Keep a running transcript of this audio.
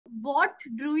what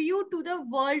drew you to the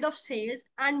world of sales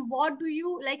and what do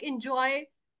you like enjoy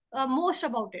most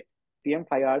about it?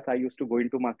 5 hours I used to go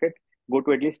into market, go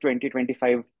to at least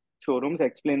 20-25 showrooms,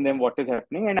 explain them what is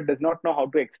happening, and does not know how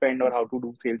to expand or how to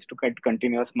do sales to get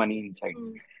continuous money inside.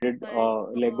 Mm. Did Right.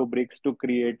 Lego bricks to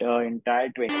create an entire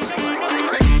 20.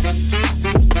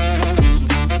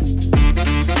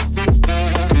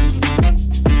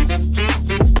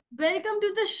 Welcome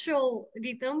to the show,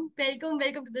 Ritam. Welcome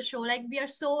to the show. Like, we are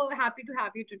so happy to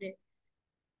have you today.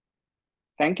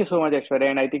 Thank you so much,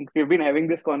 Aishwarya. And I think we've been having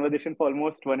this conversation for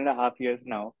almost 1.5 years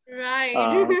now.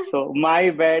 Right. So my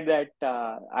bad that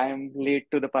I am late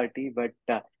to the party, but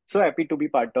so happy to be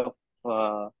part of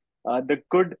the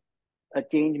good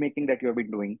change making that you have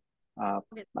been doing. Uh,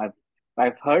 Yes. I've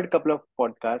I've heard a couple of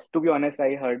podcasts. To be honest,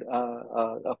 I heard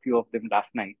a few of them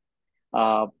last night,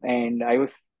 and I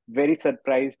was very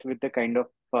surprised with the kind of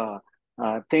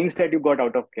things that you got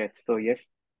out of guests. So yes,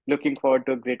 looking forward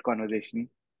to a great conversation.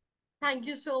 Thank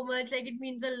you so much. Like, it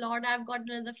means a lot. I've got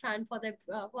another fan for the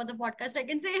podcast, I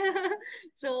can say.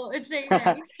 So it's very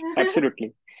nice.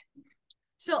 Absolutely.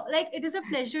 So, like, it is a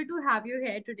pleasure to have you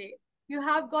here today. You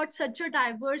have got such a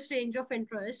diverse range of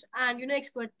interests and,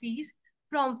 expertise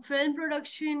from film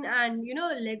production and,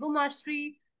 Lego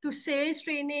mastery to sales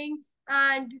training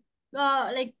and,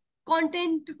 like,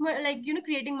 content, like,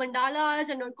 creating mandalas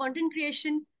and content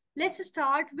creation. Let's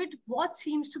start with what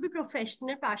seems to be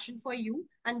professional passion for you,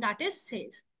 and that is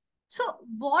sales. So,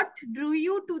 what drew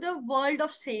you to the world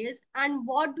of sales and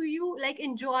what do you, like,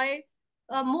 enjoy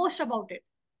most about it?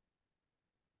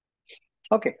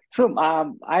 Okay, so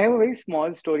I have a very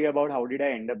small story about how did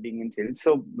I end up being in sales.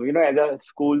 So, as a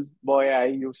school boy, I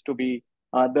used to be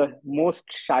the most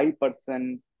shy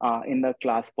person in the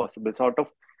class possible. So, out of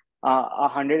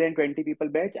 120 people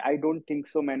batch, I don't think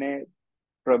so. मैंने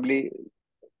probably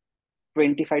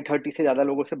 25-30 से ज्यादा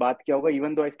लोगों से बात किया होगा,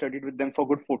 even though I studied with them for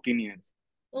good 14 years.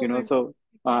 Oh my So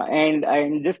God.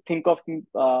 and just think of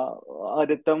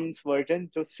Ritam's version,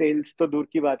 जो sales तो दूर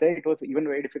की बात है, it was even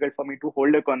very difficult for me to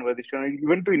hold a conversation or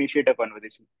even to initiate a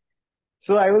conversation.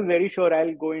 So I was very sure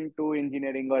I'll go into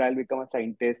engineering or I'll become a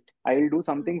scientist. I'll do Mm.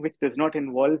 something which does not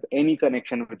involve any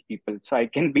connection with people. So I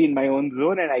can be in my own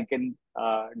zone and I can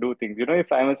do things.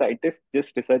 If I'm a scientist,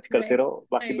 just research करते Right, रहो,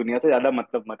 बाकी right. दुनिया से ज्यादा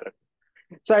मतलब मत रखो.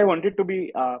 So I wanted to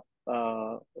be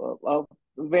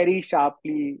very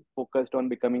sharply focused on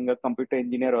becoming a computer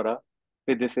engineer or a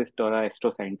physicist or a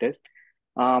astroscientist.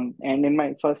 And in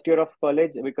my first year of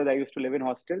college, because I used to live in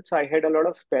hostel, so I had a lot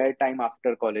of spare time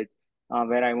after college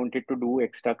where I wanted to do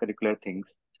extracurricular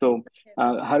things. So Okay.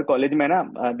 Her college में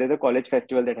ना there's a college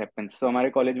festival that happens. So हमारे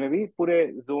college में भी पूरे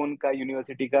zone का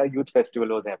university का youth festival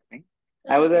was happening.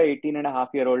 I was a Okay.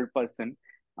 18.5-year-old person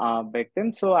back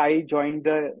then. So I joined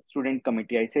the student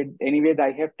committee. I said, anyways,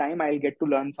 I have time. I'll get to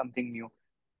learn something new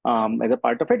as a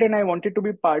part of it. And I wanted to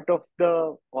be part of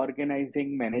the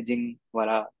organizing, managing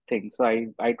wala thing. So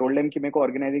I told them कि मेरे को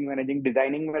organizing, managing,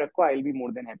 designing में रखो. I'll be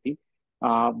more than happy.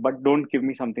 But don't give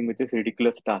me something which is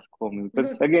ridiculous task for me.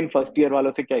 Because Okay. again, first year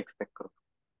वालों से क्या expect करो?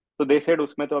 So they said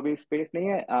उसमें तो अभी space नहीं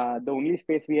है. The only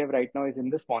space we have right now is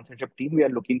in the sponsorship team. We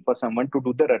are looking for someone to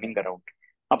do the running around.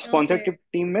 अब Okay. sponsorship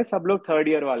team में सब लोग थर्ड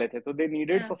ईयर वाले थे, तो they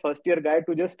needed Yeah. for first year guy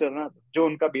to just run, जो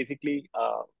उनका basically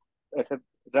ऐसा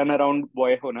run around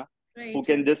boy हो ना, who Right,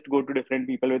 can right. just go to different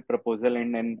people with proposal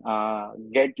and then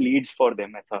get leads for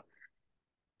them ऐसा.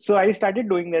 So I started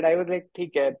doing that. I was like,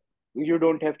 ठीक है, you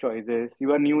don't have choices.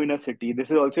 You are new in a city.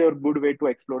 This is also a good way to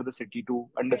explore the city, to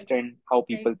Right, understand how right.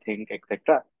 people think,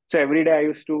 etc. So every day I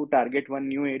used to target one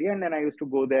new area and then I used to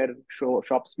go there,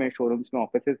 shops में, showrooms में,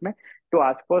 offices में, to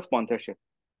ask for sponsorship.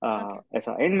 Okay.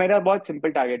 ऐसा and मेरा बहुत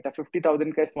simple target था,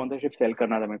 50,000 का sponsorship cell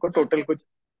करना था मेरे को. Total Okay. कुछ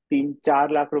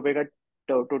 3-4 लाख रुपए का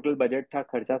टोटल बजट था,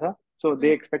 खर्चा था. सो दे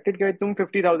Mm. एक्सपेक्टेड कि भाई तुम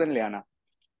 50,000 ले आना.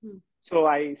 Mm. So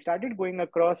I started going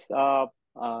across.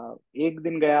 एक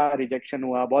दिन गया, रिजेक्शन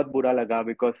हुआ, बहुत बुरा लगा,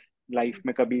 बिकॉज लाइफ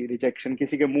में कभी रिजेक्शन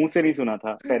किसी के मुंह से नहीं सुना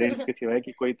था पेरेंट्स के सिवाय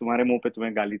कि कोई तुम्हारे मुंह पे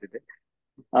तुम्हें गाली दे दे.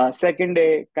 Second day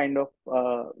kind of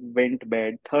went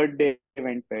bad, third day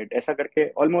went bad, ऐसा करके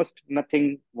almost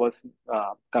nothing was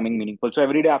coming meaningful. So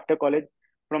every day after college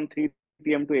from 3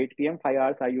 p.m. to 8 p.m., 5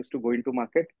 hours I used to go into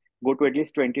market, go to at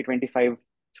least 20-25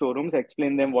 showrooms,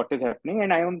 explain them what is happening.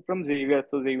 And I am from Xavier,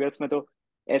 so Xavier's में तो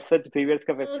as such Xavier's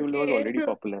का festival was Okay. already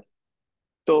popular.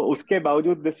 तो उसके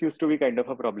बावजूद this use to be kind of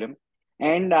a problem.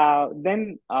 And then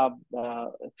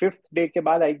fifth day के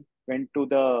बाद आई went to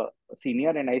the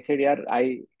senior and I said, यार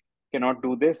I cannot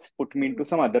do this, put me Mm. into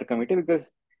some other committee because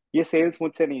ये sales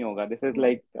मुझसे नहीं होगा. This is Mm.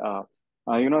 like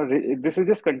this is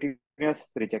just continuous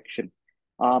rejection.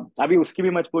 अभी उसकी भी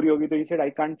मजबूरी होगी, तो he said I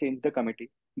can't change the committee,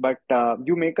 but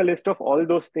you make a list of all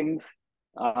those things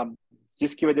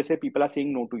जिसकी वजह से people are saying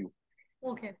no to you,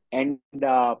 Okay.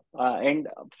 and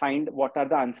find what are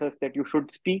the answers that you should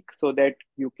speak so that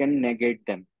you can negate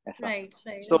them, ऐसा. Right,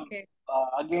 right. So Okay.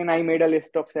 again I made a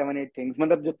list of 7 8 things.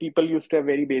 मतलब जो people used to have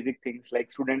very basic things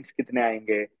like students कितने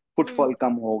आएंगे, Hmm. Footfall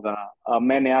कम होगा,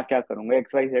 मैं नया क्या करूंगा,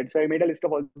 x Y Z. So I made a list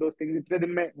of all those things. इतने दिन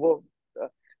में वो uh,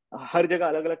 हर जगह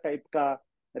अलग अलग टाइप का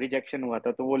रिजेक्शन हुआ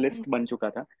था, तो वो Hmm. लिस्ट बन चुका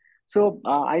था. सो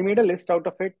I made a list out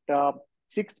of it.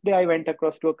 Sixth day I went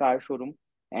across to a car showroom,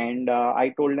 and I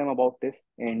told them about this.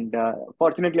 And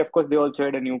fortunately, of course, they also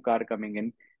had a new car coming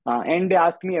in. And they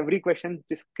asked me every question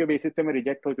जिसके basis पे मैं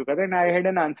reject हो चुका था, and I had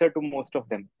an answer to most of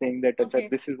them, saying that अच्छा, Okay.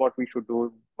 this is what we should do,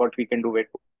 what we can do,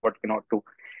 what cannot do,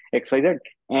 XYZ.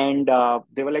 And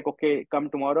they were like, okay, come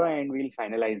tomorrow and we'll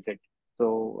finalize it.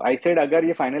 So I said अगर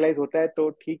ये finalize होता है तो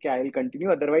ठीक है, I'll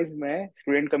continue, otherwise मैं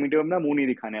student committee में अपना मुंह नहीं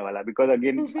दिखाने वाला, because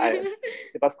again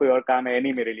मेरे पास कोई और काम है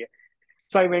नहीं मेरे लिए.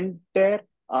 So I went there.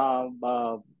 Um,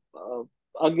 uh, uh,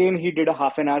 Again, he did a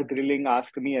half an hour grilling,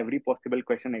 asked me every possible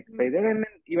question, Hmm. exercise, and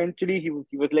then eventually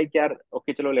he was like, "यार,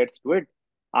 okay, चलो, let's do it.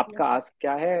 आपका Okay. ask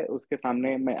क्या है?" उसके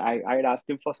सामने मैं I'd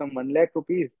asked him for some 1 lakh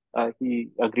rupees. He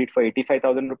agreed for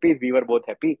 85,000 rupees. We were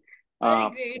both happy. Very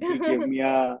great. He gave me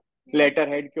a Yeah.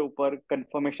 letterhead के ऊपर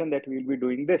confirmation that we'll be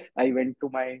doing this. I went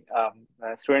to my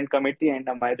student committee,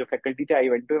 and my जो faculty थे, I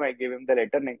went to him. I gave him the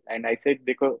letter, and I said,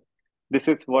 देखो, this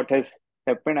is what has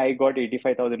happened. I got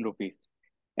 85,000 rupees.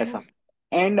 ऐसा.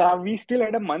 And we still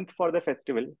had a month for the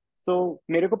festival. So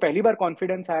मेरे को पहली बार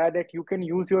confidence आया that you can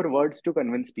use your words to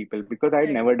convince people, because I had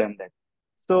Right. never done that.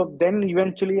 So Hmm. then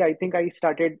eventually I think I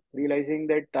started realizing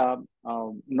that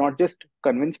not just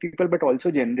convince people but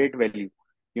also generate value.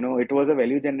 It was a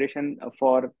value generation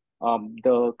for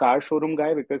the car showroom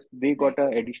guy, because they got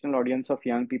Right. an additional audience of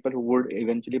young people who would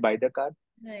eventually buy the car.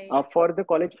 Right. For the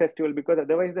college festival, because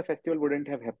otherwise the festival wouldn't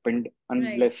have happened Right.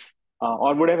 unless,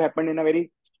 or would have happened in a very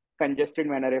congested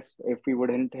manner if we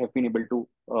wouldn't have been able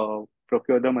to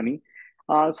procure the money.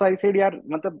 So I said, yeah,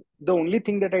 matlab, the only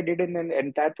thing that I did in the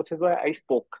entire process was I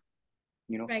spoke,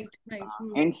 you know. Right. Right.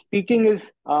 Hmm. And speaking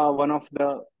is one of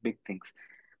the big things.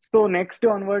 So next day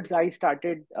onwards, I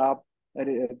started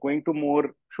going to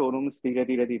more showrooms धीरे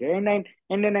धीरे धीरे,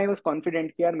 and then I was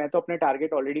confident कि यार मैं तो अपने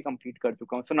target already complete कर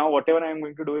चुका हूँ. So now whatever I am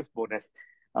going to do is bonus.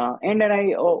 And then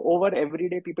over every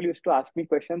day people used to ask me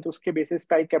questions. उसके basis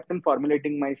पे I kept on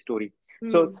formulating my story.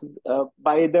 So Hmm.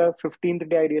 by the 15th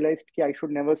day I realized कि I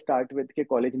should never start with कि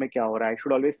college में क्या हो रहा है. I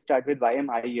should always start with why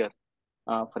am I here.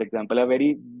 For example, a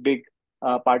very big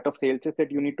part of sales is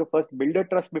that you need to first build a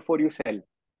trust before you sell.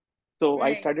 So I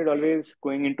Right. started Right. always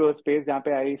going into a space जहाँ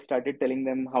पे I started telling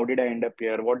them how did I end up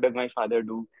here, what does my father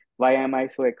do, why am I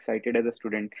so excited as a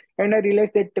student. And I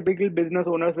realized that typical business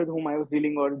owners with whom I was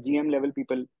dealing, or GM level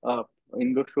people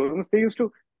in the showrooms, they used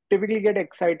to typically get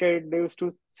excited. They used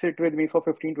to sit with me for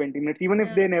 15 20 minutes, even if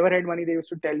Yeah. they never had money. They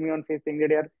used to tell me on face saying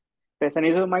that यार पैसा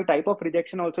नहीं. So my type of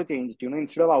rejection also changed.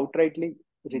 Instead of outrightly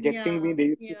rejecting me, Yeah.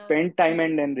 they used to Yeah. spend time Right.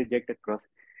 and then reject across.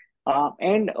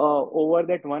 And over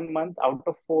that 1 month, out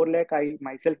of 4 lakh, I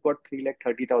myself got 3 lakh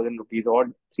 30,000 rupees, or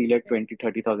 3 lakh Right.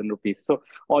 30,000 rupees. So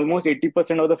almost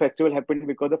 80% of the festival happened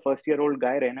because the first year old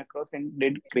guy ran across and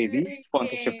did crazy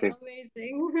sponsorship Okay. sales.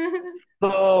 Amazing. So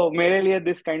मेरे लिए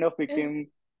this kind of became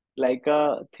like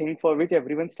a thing for which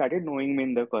everyone started knowing me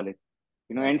in the college.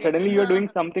 And Okay. suddenly you're doing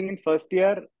something in first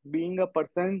year, being a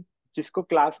person जिसको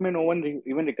class में no one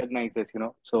even recognizes.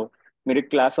 So मेरे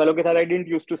class वालों के साथ I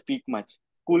didn't used to speak much.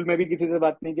 School में भी किसी से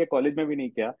बात नहीं किया, college में भी नहीं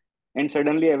किया. And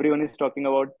suddenly everyone is talking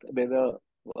about there's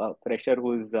a fresher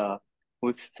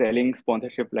who's selling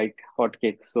sponsorship like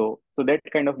hotcakes. So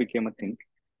that kind of became a thing.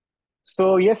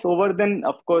 So yes, over then,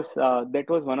 of course, that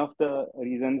was one of the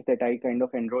reasons that I kind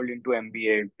of enrolled into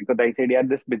MBA, because I said, yeah,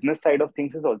 this business side of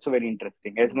things is also very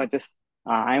interesting. As Hmm. much as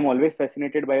I'm always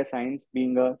fascinated by a science,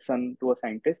 being a son to a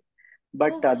scientist,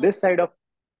 but Oh wow. this side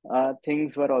of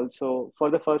things were also,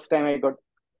 for the first time, I got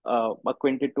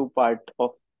acquainted to part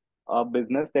of a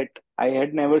business that I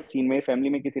had never seen. My family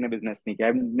में किसी ने business नहीं किया.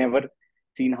 I've never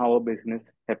seen how a business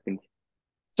happens.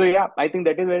 So yeah, I think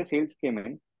that is where sales came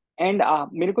in. And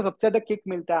मेरे को सबसे ज्यादा kick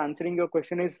मिलता है, answering your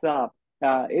question, is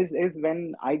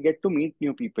when I get to meet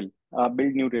new people,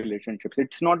 build new relationships.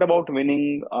 It's not about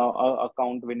winning a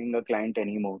account, winning a client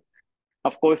anymore.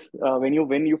 Of course, when you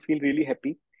win, you feel really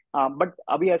happy. But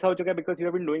अभी ऐसा हो चुका है, because you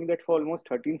have been doing that for almost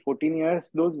 13 14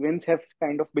 years, those wins have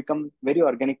kind of become very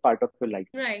organic part of your life.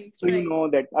 Right. So you Right. know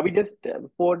that अभी just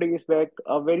 4 days back,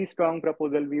 a very strong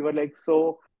proposal. We were like,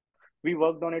 so we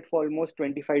worked on it for almost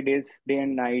 25 days, day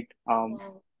and night.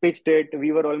 Wow. pitched it.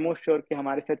 We were almost sure कि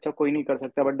हमारे से अच्छा कोई नहीं कर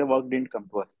सकता, but the work didn't come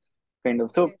to us, kind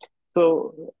of. Okay. So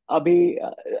abhi,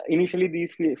 initially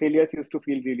these failures used to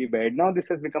feel really bad. Now this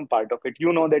has become part of it.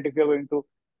 You know that if you're going to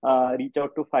reach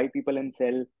out to five people and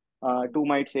sell, two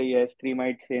might say yes, three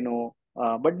might say no,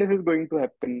 but this is going to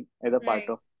happen as a part Right.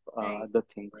 of Right. the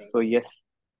things. Right. So yes,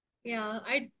 Yeah,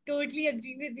 I totally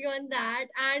agree with you on that.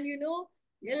 And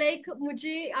like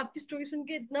मुझे आपकी story सुन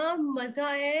के इतना मजा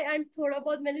आया and थोड़ा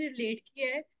बहुत मैंने relate किया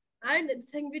है. And the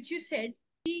thing which you said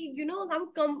कि हम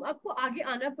कम आपको आगे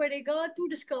आना पड़ेगा to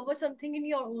discover something in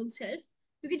your own self.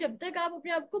 क्योंकि जब तक आप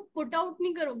अपने आप को पुट आउट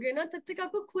नहीं करोगे ना तब तक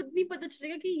आपको खुद नहीं पता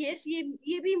चलेगा कि यस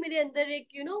ये भी मेरे अंदर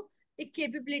एक एक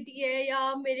कैपेबिलिटी है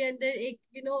या मेरे अंदर एक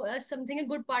something a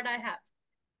good part I have.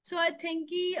 So I think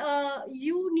कि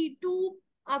यू नीड टू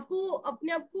आपको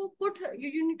अपने आप को put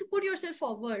you need to put your self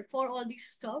forward for all this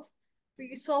stuff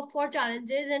so for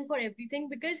challenges and for everything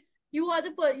because you were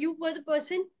the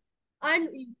person and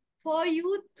for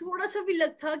you थोड़ा सा भी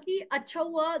लग था कि अच्छा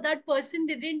हुआ दैट पर्सन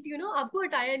डिडंट आपको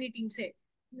हटाया नहीं टीम से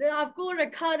आपको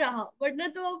रखा रहा वरना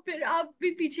तो फिर आप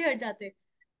भी पीछे हट जाते.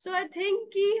 सो आई थिंक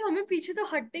कि हमें पीछे तो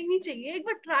हटना ही नहीं चाहिए एक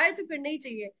बार ट्राई तो करना ही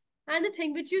चाहिए. And the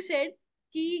thing which you said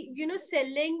कि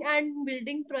selling and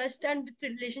building trust and with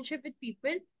relationship with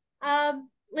people.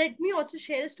 Let me also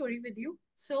share a story with you.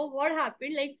 So what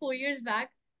happened like 4 years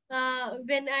back,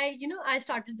 when I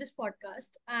started this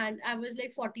podcast and I was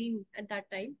like 14 at that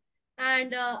time.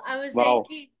 And I was like wow,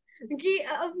 कि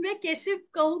अब मैं कैसे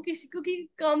कहूँ किसी को कि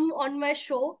come on my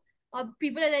show.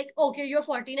 People are like, okay, you're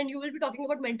 14 and you will be talking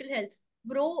about mental health.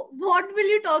 Bro, what will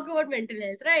you talk about mental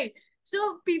health, right? So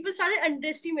people started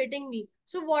underestimating me.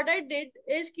 So what I did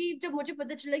is कि जब मुझे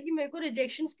पता चला कि मेरे को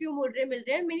rejections क्यों मिल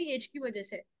रहे हैं मेरी एज की वजह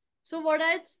से. So what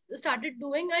I started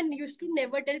doing, I used to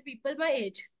never tell people my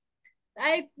age.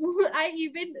 I I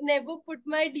even never put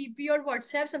my DP on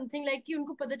WhatsApp something like कि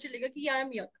उनको पता चलेगा कि I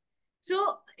am young.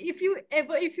 So if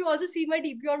you also see my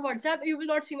DP on WhatsApp, you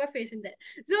will not see my face in there.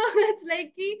 So it's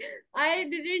like कि I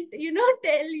didn't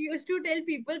used to tell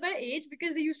people my age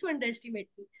because they used to underestimate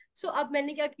me. So अब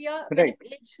मैंने क्या किया मैंने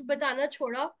right, age बताना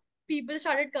छोड़ा. People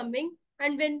started coming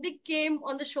and when they came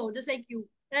on the show just like you.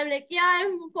 And I'm like, yeah,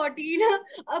 I'm 14.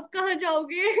 अब कहाँ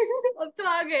जाओगे? अब तो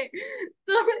आ गए.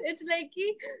 So it's like कि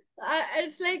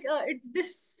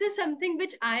this is something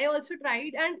which I also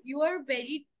tried and you are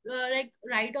very like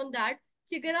right on that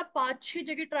कि अगर आप 5-6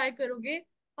 जगह ट्राई करोगे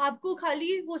आपको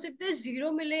खाली हो सकता है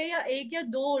जीरो मिले या एक या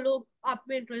दो लोग आप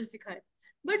में इंटरेस्ट दिखाएं.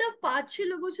 बट आप 5-6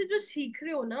 लोगों से जो सीख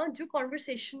रहे हो ना जो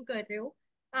कॉन्वर्सेशन कर रहे हो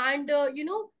एंड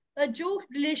जो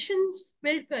रिलेशन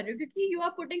बिल्ड कर रहे हो क्योंकि you are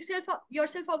putting self your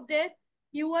self out there.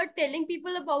 You are telling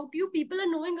people about you people are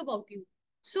knowing about you.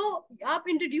 सो आप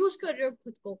इंट्रोड्यूस कर रहे हो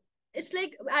खुद को. It's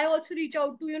like I also reach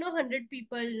out to 100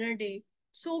 people in a day.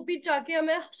 सो भी जाके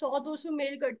हमें 100-200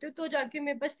 mail करते हो तो जाके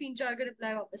मेरे पास 3-4 का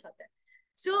रिप्लाई वापस आता है.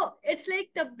 सो इट्स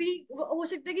लाइक तब भी हो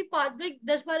सकता है कि 5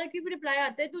 10 12 के भी रिप्लाई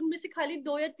आते हैं तो उनमें से खाली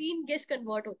 2 या 3 गेस्ट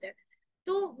कन्वर्ट होते हैं.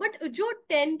 तो बट जो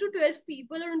 10 to 12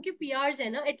 people और उनके पीआरस है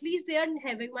ना at least they are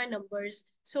having my numbers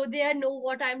so they are know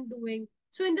what I am doing.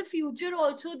 So in the future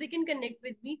also they can connect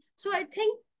with me. So I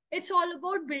think it's all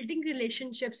about building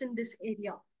relationships in this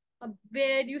area,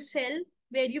 where you sell,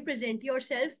 where you present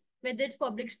yourself, whether it's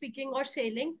public speaking or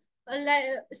selling.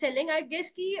 Selling I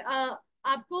guess कि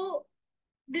आपको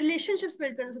relationships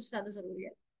build करना सबसे ज्यादा जरूरी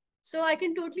है. So I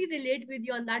can totally relate with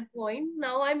you on that point.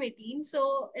 Now I'm 18, so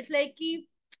it's like कि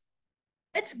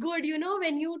it's good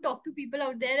when you talk to people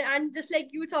out there and just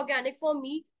like you it's organic for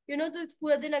me. तो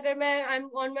पूरा दिन अगर मैं I'm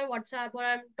on my WhatsApp or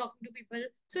I'm talking to people,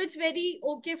 so it's very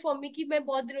okay for me कि मैं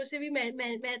बहुत दिनों से भी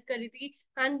मेहनत कर रही थी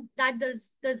and that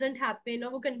doesn't happen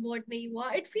और वो convert नहीं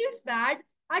हुआ. It feels bad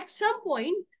at some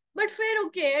point, but फिर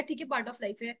okay है ठीक है part of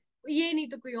life है. ये नहीं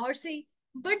तो कोई और सही.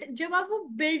 बट जब आप वो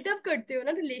बिल्डअप करते हो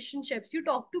ना relationships you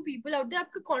talk to people out there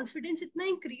आपका कॉन्फिडेंस इतना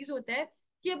इंक्रीज होता है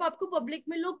कि अब आपको पब्लिक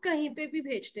में लोग कहीं पे भी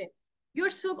भेजते हैं.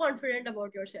 You're so confident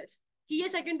about yourself.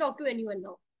 Yes, I can talk to anyone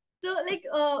now. So, like,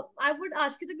 I would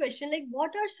ask you the question, like,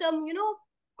 what are some,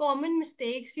 common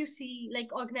mistakes you see,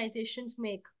 like, organizations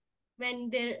make when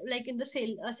they're like in the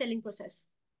selling process?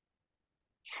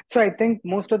 so I think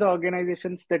most of the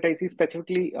organizations that I see,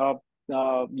 specifically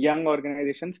young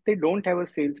organizations, they don't have a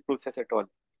sales process at all.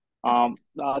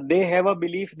 Okay. They have a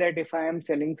belief that if I am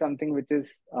selling something which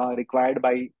is required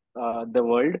by the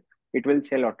world, it will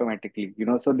sell automatically.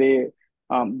 So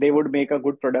they would make a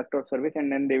good product or service,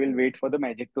 and then they will wait for the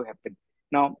magic to happen.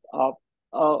 Now,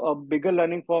 a bigger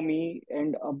learning for me,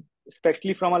 and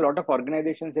especially from a lot of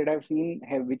organizations that I've seen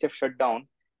which have shut down,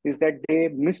 is that they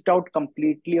missed out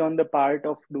completely on the part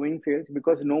of doing sales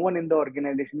because no one in the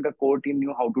organization, the core team,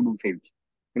 knew how to do sales.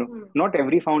 Hmm. Not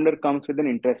every founder comes with an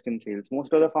interest in sales.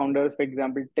 Most of the founders, for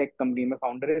example, tech company mein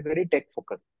founder is very tech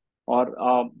focused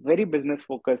or very business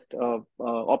focused,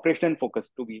 operation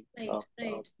focused to be Right,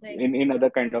 right, right, in other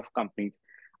kind of companies.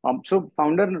 So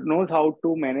founder knows how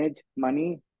to manage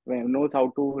money, knows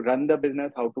how to run the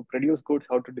business, how to produce goods,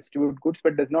 how to distribute goods,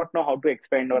 but does not know how to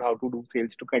expand or how to do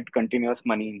sales to get continuous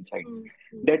money inside. hmm,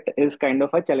 hmm, That is kind of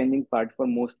a challenging part for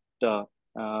most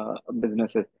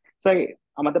businesses. So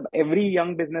matlab, every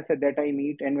young business that I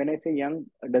meet, and when I say young,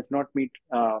 does not meet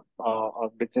a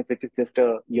business which is just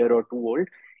a year or two old.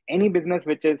 Any business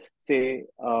which is say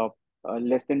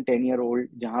less than 10-year old,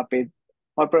 जहाँ पे,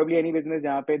 or probably any business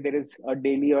जहाँ पे there is a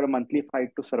daily or a monthly fight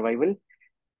to survival,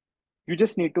 you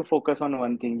just need to focus on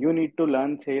one thing. You need to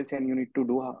learn sales and you need to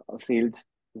do sales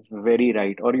very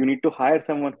right, or you need to hire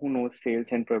someone who knows sales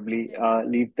and probably right,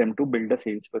 leave them to build a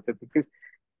sales process, because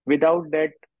without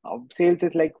that, sales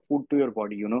is like food to your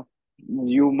body.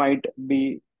 You might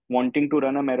be wanting to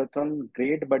run a marathon,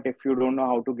 great, but if you don't know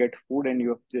how to get food, and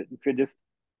if you're just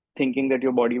thinking that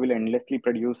your body will endlessly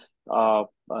produce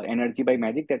energy by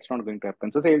magic, that's not going to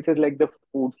happen. So sales is like the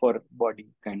food for body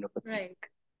kind of a thing. right,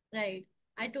 right.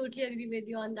 I totally agree with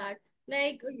you on that.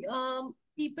 Like,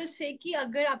 people say कि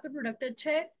अगर आपका product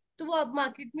अच्छा है तो वो आप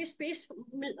market में space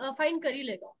find कर ही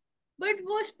लेगा. बट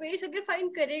वो स्पेस अगर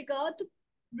फाइंड करेगा तो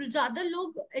ज्यादा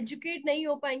लोग एजुकेट नहीं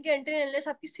हो पाएंगे until unless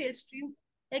आपकी sales team,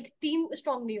 like team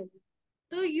strong नहीं होगी.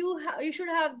 तो यू शुड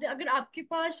हैव, अगर आपके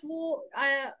पास वो,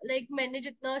 लाइक मैंने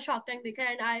जितना शार्क टैंक देखा,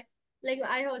 and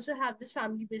I also have this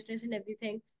family business and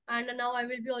everything, and now I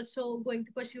will be also going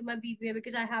to pursue my BBA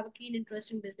because I have a keen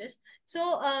interest in business. So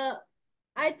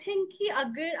I think कि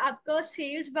अगर आपका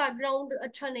sales background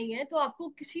अच्छा नहीं है तो आपको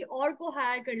किसी और को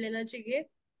हायर कर लेना चाहिए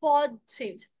for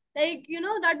sales. Like you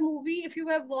know that movie, if you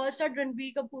have watched that,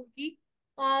 Ranbir Kapoor की,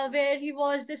 where he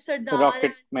was this Sardar, Rocket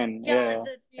and Man, yeah, yeah,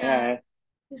 yeah. yeah,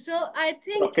 So I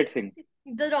think Rocket Singh.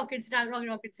 the rocket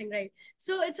sing, right?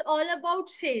 So it's all about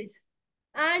sales,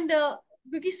 and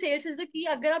क्योंकि sales is the key.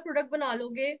 अगर आप product बना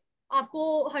लोगे,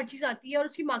 आपको हर चीज आती है और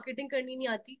उसकी मार्केटिंग करनी नहीं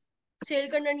आती, सेल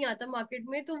करना नहीं आता मार्केट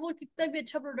में, तो वो कितना भी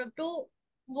अच्छा प्रोडक्ट हो,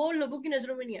 वो लोगों की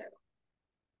नजरों में नहीं आएगा.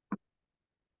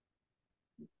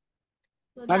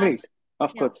 So Agreed, that's,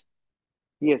 of yeah. course.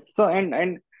 Yes. So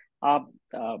and uh,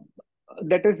 uh,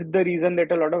 that is the reason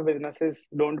that a lot of businesses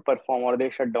don't perform or they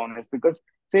shut down, is because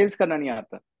sales करना नहीं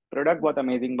आता. Product बहुत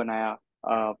amazing बनाया,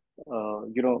 uh,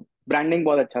 branding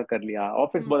बहुत अच्छा कर लिया,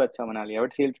 office Hmm. बहुत अच्छा बना लिया,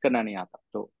 but sales करना नहीं आता.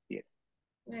 So yes.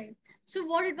 Right. So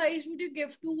what advice would you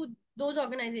give to those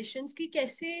organizations कि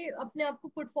कैसे अपने आप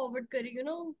को put forward करें,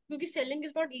 क्योंकि selling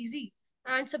is not easy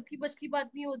and सबकी बस की बात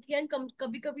नहीं होती है, and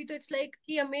कभी कभी तो it's like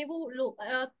कि हमें वो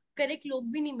correct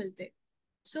लोग भी नहीं मिलते.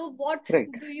 So what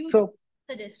Right. do you So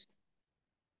suggest?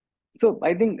 So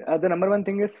I think the number one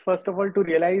thing is, first of all, to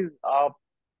realize uh,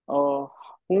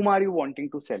 whom are you wanting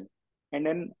to sell, and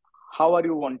then how are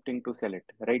you wanting to sell it,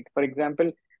 right? For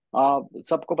example,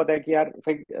 सबको पता है कि यार,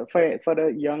 for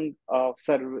a young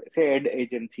say ad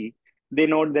agency, they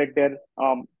know that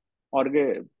or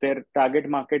their target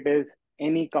market is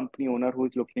any company owner who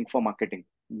is looking for marketing,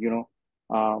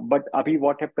 but अभी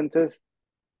what happens is,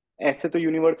 ऐसे तो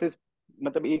universes,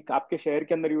 मतलब एक आपके शहर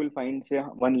के अंदर यू विल फाइंड से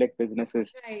 1 lakh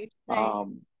businesses Right,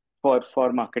 right,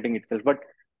 for marketing itself. But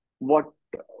what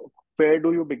where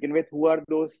do you begin with? Who are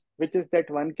those? Which is that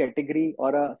one category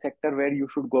or a sector where you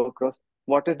should go across?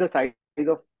 What is the size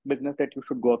of business that you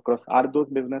should go across? Are those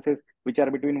businesses which are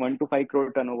between 1 to 5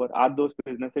 crore turnover? Are those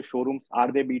businesses showrooms?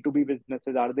 Are they B2B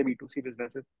businesses? Are they B2C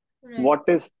businesses? right. What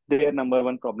is their number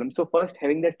one problem? So first,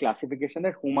 having that classification,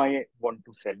 that whom I want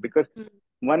to sell, because Hmm.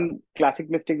 one classic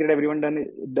mistake that everyone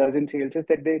does in sales is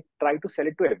that they try to sell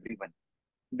it to everyone.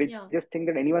 They Yeah, just think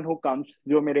that anyone who comes,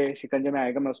 जो मेरे शिकंजे में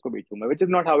आएगा मैं उसको बेचूंगा, which is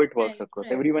not how it works right, across.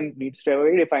 right, Everyone right, needs to have a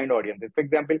very defined audiences. For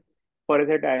example, for us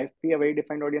at ISP, a very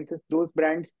defined audiences, those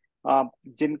brands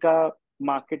जिनका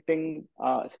marketing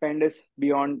spend is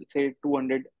beyond say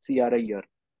 200 CR a year.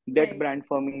 That right. brand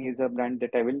for me is a brand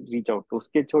that I will reach out to.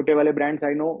 उसके छोटे वाले brands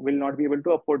I know will not be able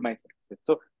to afford my services.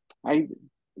 So I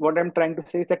what I'm trying to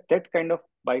say is that that kind of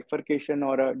bifurcation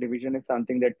or a division is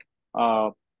something that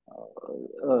uh,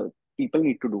 people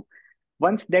need to do.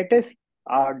 Once that is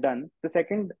done, the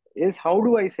second is, how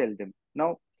do I sell them?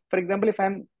 Now, for example, if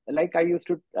I'm like I was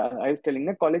telling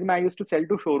that college, I used to sell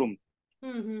to showrooms.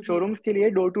 Hmm. Showrooms के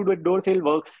लिए door sale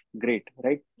works great,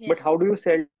 right? But how Yes, do you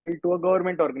sell to a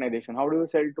government organization? How do you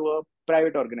sell to a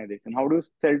private organization? How do you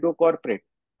sell to a corporate?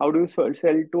 How do you sell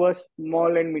to a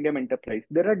small and medium enterprise?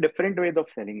 There are different ways of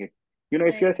selling it.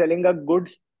 If you are right. selling a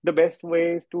goods, the best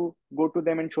way is to go to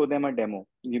them and show them a demo.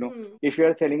 Hmm. If you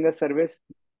are selling a service,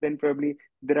 then probably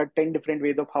there are 10 different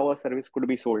ways of how a service could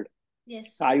be sold.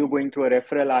 Yes, Are you yes, going through a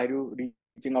referral? Are you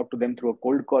reaching out to them through a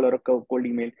cold call or a cold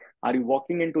email? Are you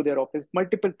walking into their office?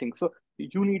 Multiple things. So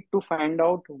you need to find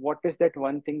out what is that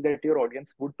one thing that your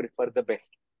audience would prefer the best.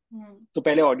 hmm, तो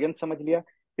पहले audience समझ लिया,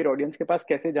 फिर audience के पास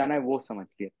कैसे जाना है वो समझ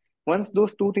लिया. Once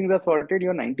those two things are sorted,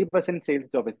 your 90% sales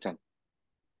job is done.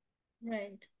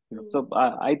 right. So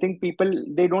I think people,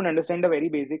 they don't understand a very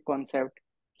basic concept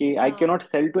कि I Yeah, cannot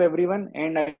sell to everyone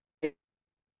and I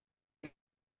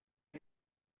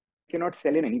cannot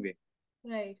sell in any way.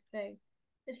 right, right.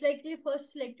 It's like you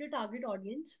first select your target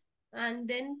audience and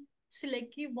then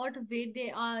select कि what way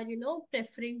they are,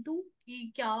 preferring to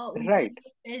कि क्या उनके Right.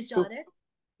 लिए best जा तो रहा है.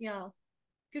 Yeah.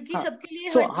 क्योंकि हाँ, सबके लिए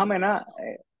सो हर हम चीज. है ना,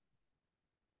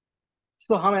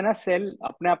 सो हम है ना सेल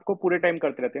अपने आप को पूरे टाइम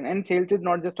करते रहते हैं. And sales is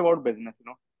not just about business,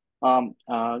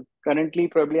 currently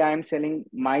probably I am selling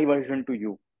my version to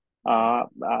you.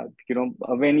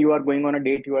 When you are going on a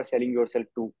date, you are selling yourself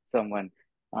to someone.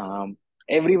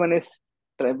 Everyone is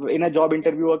in a job Yes,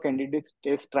 interview, a candidate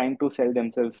is trying to sell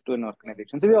themselves to an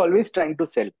organization, so we are always trying to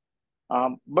sell.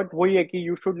 But वही है कि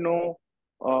you should know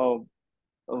uh,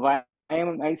 why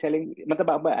am I selling.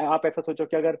 मतलब आप ऐसा सोचो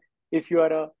कि अगर if you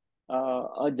are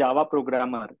a Java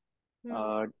programmer, hmm,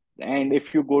 uh, and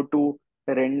if you go to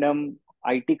a random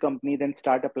IT company then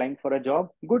start applying for a job,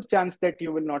 good chance that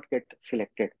you will not get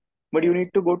selected. But you right. need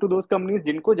to go to those companies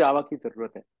जिनको जावा की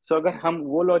जरूरत है. So अगर Hmm. हम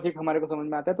वो logic हमारे को समझ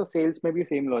में आता है तो सेल्स में भी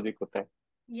सेम लॉजिक होता है.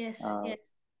 Yes, uh, yes.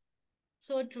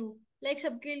 So true. Like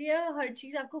सबके लिए हर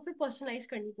चीज आपको फिर पर्सनलाइज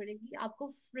करनी पड़ेगी,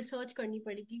 आपको रिसर्च करनी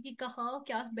पड़ेगी कि कहाँ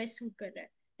क्या बेस्ट सूट कर रहा है.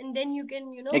 And then you can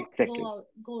go exactly, out,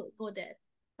 go there.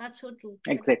 That's so true.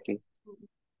 exactly.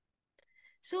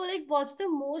 So like what's the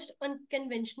most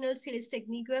unconventional sales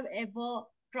technique you have ever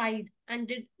tried and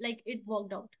did like it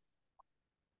worked out?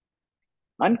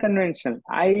 Unconventional,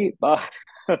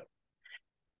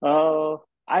 Uh,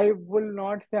 I will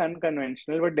not say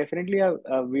unconventional, but definitely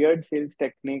a weird sales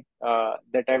technique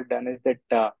that I've done is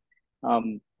that um,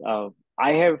 uh,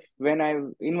 I have when I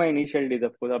in my initial days,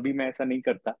 of course, अभी मैं ऐसा नहीं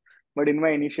करता, but in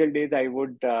my initial days, I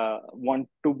would want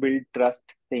to build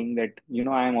trust, saying that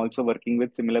I am also working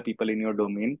with similar people in your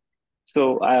domain. So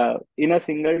in a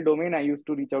single domain, I used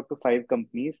to reach out to 5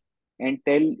 companies and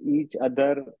tell each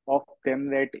other of them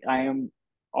that I am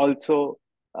also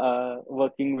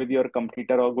working with your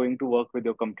competitor or going to work with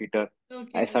your competitor,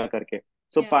 Okay, ऐसा okay. करके.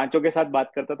 सो Yeah. पांचों के साथ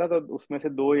बात करता था तो उसमें से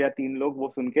 2 या 3 लोग वो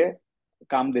सुन के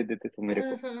काम दे देते थे मेरे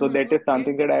को. So that is Okay.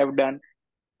 Something that I have done.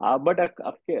 But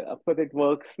of course it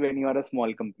works when you are a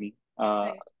small company.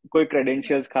 Right. कोई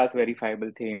क्रेडेंशियल्स खास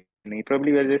वेरीफाइबल थे नहीं,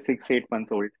 probably was just 6 8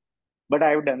 months old, but I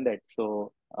have done that. So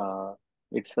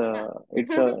it's a Yeah.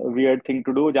 it's a weird thing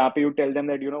to do जहाँ पे you tell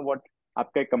them that what,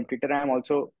 आपका एक competitor, I am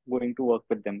also going to work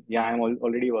with them. Yeah, I am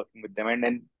already working with them, and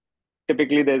then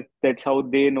typically that's how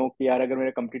they know कि यार अगर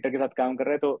मेरे competitor के साथ काम कर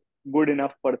रहा है तो good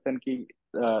enough person कि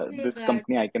True this that.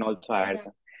 company I can also True hire that.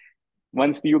 them.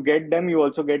 Once you get them, you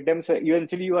also get them. So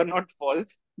eventually you are not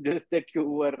false, just that you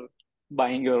were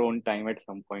buying your own time at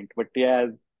some point. But yeah,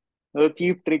 the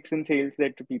cheap tricks in sales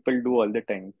that people do all the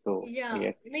time. So या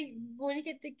yes. नहीं, वो नहीं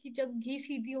कहते कि जब घी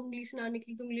सीधी उंगली से ना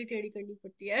निकली तो उंगली टेढ़ी करनी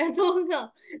पड़ती है. तो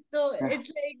हाँ. तो इट्स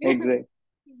लाइक Exactly.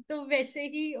 तो वैसे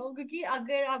ही क्योंकि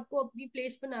अगर आपको अपनी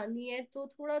प्लेस बनानी है तो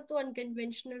थोड़ा तो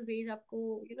अनकन्वेंशनल वेज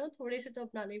आपको थोड़े से तो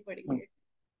अपनाने ही पड़ेंगे.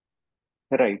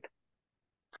 Right.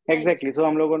 नाइस. Exactly. So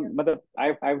हम लोगों मतलब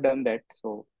I've done that.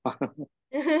 So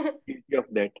guilty of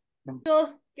that. So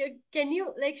can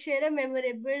you like share a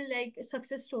memorable like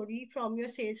success story from your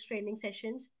sales training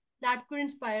sessions that could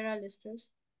inspire our listeners?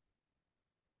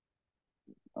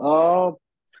 Uh,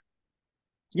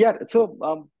 yeah. So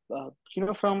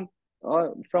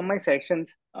from my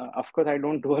sessions, of course, I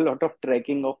don't do a lot of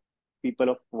tracking of people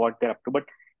of what they're up to, but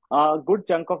a good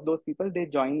chunk of those people, they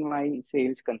join my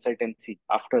sales consultancy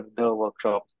after the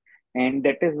workshops, and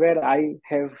that is where I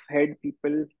have had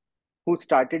people who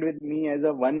started with me as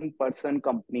a one person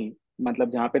company,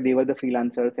 मतलब जहाँ पे they were the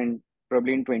freelancers, and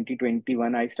probably in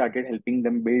 2021 I started helping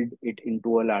them build it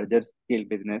into a larger scale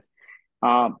business,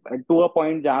 uh, to a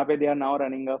point जहाँ पे they are now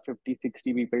running a 50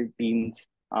 60 people teams,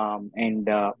 and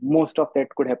most of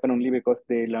that could happen only because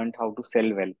they learned how to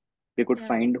sell well. They could Yeah.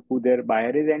 find who their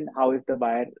buyer is and how is the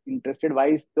buyer interested, why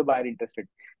is the buyer interested.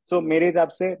 So Hmm. मेरे हिसाब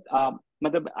से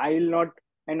मतलब I will not,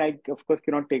 and I of course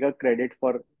cannot take a credit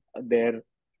for their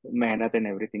mehnat and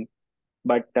everything,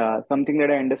 but something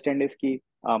that I understand is कि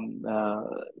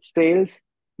sales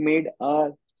made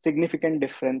a significant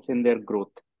difference in their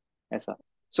growth, ऐसा.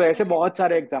 सो ऐसे Okay. बहुत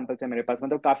सारे examples हैं मेरे पास,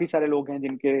 मतलब काफी सारे लोग हैं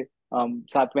जिनके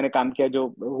साथ मैंने काम किया जो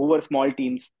who were small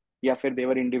teams या फिर they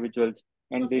were individuals,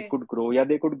 and they Okay. could grow, या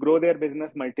they could grow their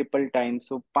business multiple times.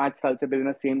 So 5 साल से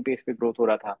business same pace पे growth हो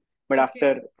रहा था, but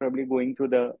after Okay. probably going through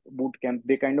the boot camp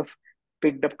they kind of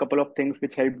picked up couple of things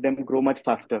which helped them grow much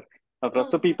faster across.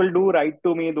 So Oh, that's people do write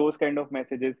to me those kind of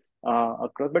messages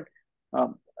across, but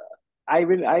um,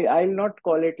 I'll not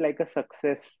call it like a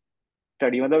success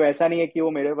study. मतलब ऐसा नहीं है कि वो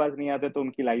मेरे पास नहीं आते तो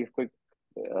उनकी लाइफ कोई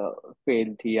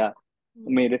फेल थी, या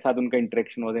hmm, मेरे साथ उनका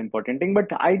interaction was important thing,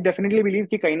 but I definitely believe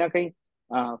कि कहीं ना कहीं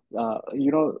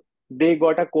you know they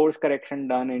got a course correction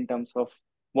done in terms of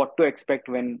what to expect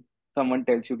when someone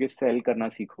tells you कि सेल करना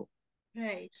सीखो.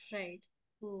 right, right.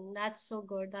 That's so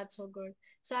good. That's so good.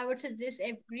 So I would suggest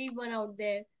everyone out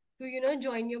there to,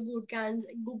 join your boot camps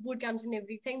and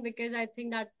everything, because I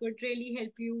think that could really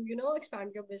help you,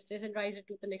 expand your business and rise it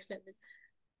to the next level.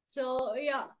 So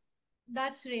yeah,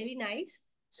 that's really nice.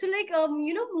 So like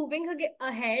moving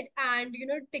ahead and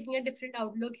taking a different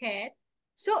outlook here.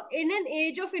 So in an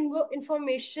age of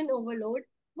information overload,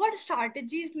 what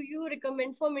strategies do you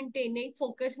recommend for maintaining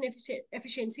focus and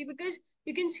efficiency? Because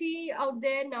you can see out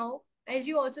there now, as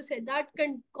you also said, that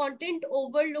content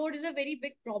overload is a very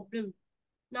big problem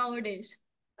nowadays.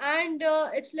 And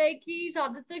it's like कि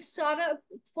ज़्यादातर सारा,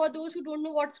 for those who don't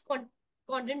know what's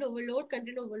content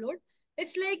overload,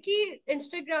 it's like कि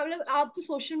Instagram, मतलब आपको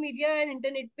social media and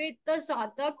internet पे इतना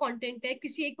ज़्यादा content है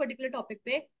किसी एक particular topic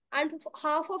पे, and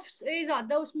half of से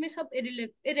ज़्यादा उसमें सब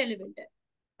irrelevant है,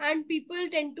 and people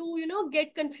tend to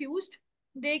get confused.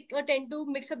 They tend to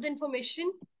mix up the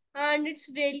information, and it's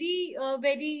really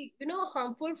very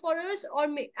harmful for us,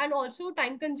 and also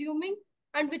time consuming,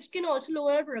 and which can also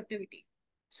lower our productivity.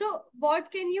 So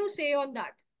what can you say on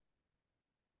that?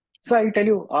 So I'll tell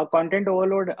you, content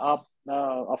overload,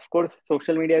 of course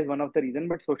social media is one of the reason,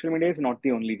 but social media is not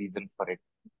the only reason for it.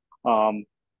 um,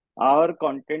 our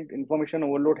content information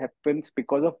overload happens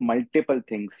because of multiple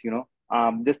things,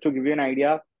 just to give you an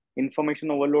idea,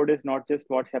 information overload is not just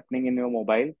what's happening in your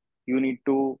mobile. You need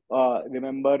to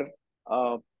remember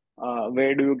uh,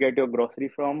 where do you get your grocery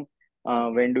from,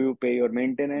 Okay. when do you pay your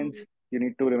maintenance. Hmm. You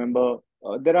need to remember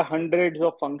there are hundreds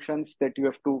of functions that you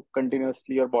have to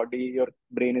continuously, your body, your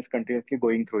brain is continuously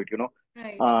going through it.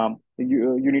 Right.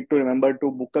 You need to remember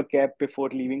to book a cab before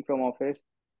leaving from office.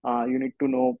 You need to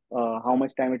know how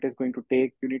much time it is going to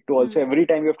take. You need to also, Hmm. every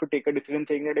time you have to take a decision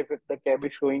saying that if the cab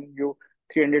is showing you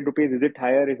 300 rupees, is it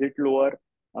higher, is it lower,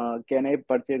 can I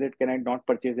purchase it, can I not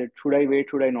purchase it, should I wait,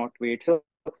 should I not wait. So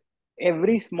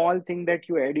every small thing that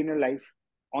you add in your life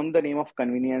on the name of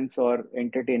convenience or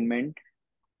entertainment,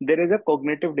 there is a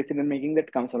cognitive decision making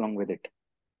that comes along with it.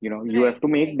 You have Right. to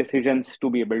make Right. decisions to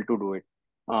be able to do it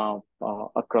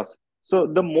across. So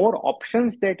the more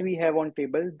options that we have on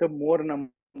table, the more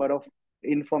number of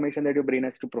information that your brain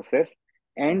has to process,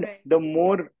 and Right. the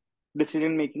more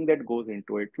decision making that goes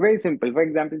into it. Very simple. For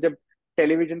example, जब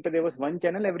television पे there was one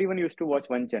channel, everyone used to watch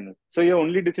one channel, so your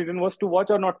only decision was to watch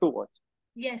or not to watch.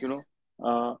 you know Yes.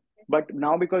 uh, but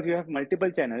now because you have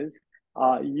multiple channels,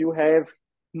 you have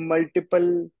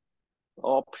multiple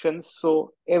options. So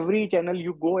every channel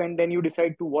you go and then you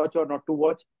decide to watch or not to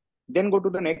watch. Then go to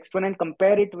the next one and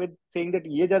compare it with saying that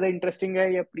ये ज़्यादा interesting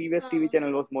है या previous TV Uh,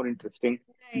 channel was more interesting.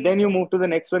 right. Then you Right. move to the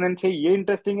next one and say ये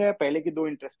interesting है पहले की दो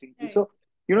interesting थी. Right. So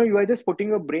you are just putting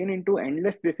your brain into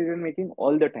endless decision making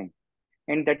all the time,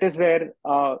 and that is where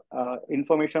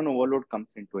information overload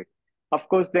comes into it. Of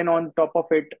course, then on top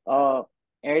of it,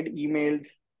 add emails,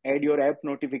 add your app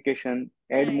notification,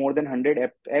 add Right. more than 100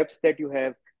 apps that you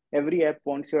have. Every app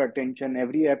wants your attention,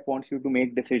 every app wants you to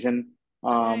make decision.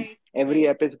 Right. Every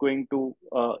Right. app is going to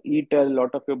eat a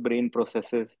lot of your brain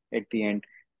processes at the end,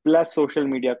 plus social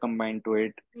media combined to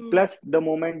it. Hmm. Plus the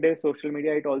moment there's social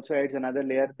media, it also adds another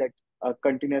layer that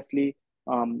continuously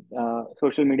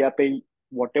social media pay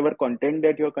whatever content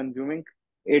that you're consuming,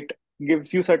 it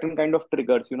gives you certain kind of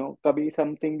triggers. Kabhi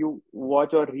something you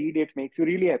watch or read, it makes you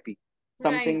really happy. Right.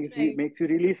 Something Right. makes you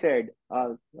really sad.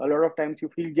 A lot of times you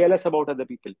feel jealous about other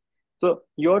people. So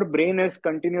your brain is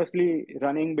continuously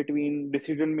running between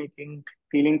decision making,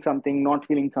 feeling something, not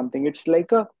feeling something. It's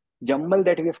like a jumble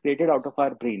that we have created out of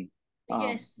our brain.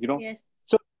 Yes. Yes.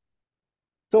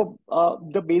 So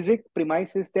the basic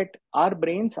premise is that our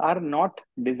brains are not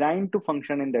designed to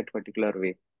function in that particular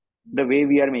way, the way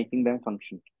we are making them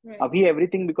function. Right. Abhi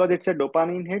everything, because it's a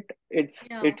dopamine hit, it's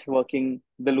Yeah. it's working,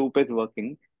 the loop is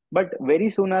working. But very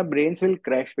soon our brains will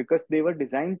crash because they were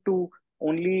designed to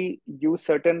only use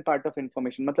certain part of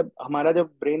information. मतलब हमारा जब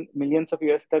brain millions of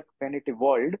years तक when it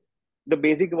evolved, the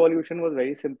basic evolution was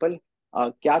very simple.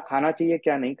 क्या खाना चाहिए,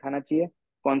 क्या नहीं खाना चाहिए,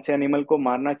 कौन से एनिमल को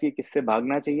मारना चाहिए, किससे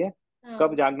भागना चाहिए,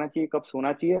 कब Uh, जागना चाहिए, कब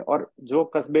सोना चाहिए, और जो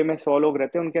कस्बे में 100 लोग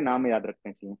रहते हैं उनके नाम याद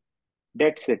रखने चाहिए.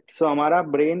 That's it. So हमारा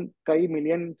brain कई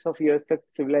millions of years तक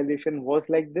civilization was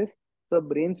like this. So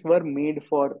brains were made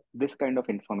for this kind of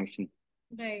information.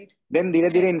 Right. Then धीरे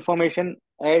धीरे Right. information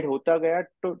add होता गया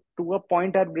to a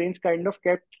point our brains kind of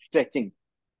kept stretching.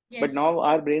 But now Yes.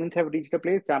 our brains have reached a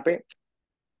place जहाँ पे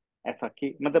ऐसा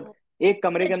कि मतलब हाँ, एक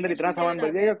कमरे के अंदर इतना जजमेंटल सामान लेवल आ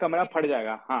भर गया जाएगा कमरा है। फट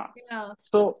जाएगा हाँ. या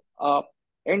so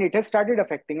and it has started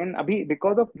affecting and अभी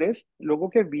बिकॉज ऑफ दिस लोगों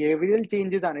के बिहेवियरल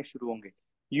चेंजेस आने शुरू होंगे.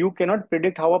 You cannot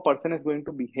predict how a person is going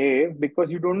to behave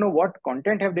because you don't know what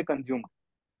content have they consumed.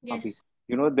 अभी yes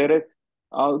you know there is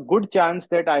a good chance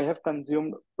that I have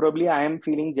consumed, probably I am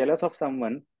feeling jealous of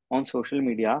someone on social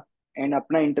media and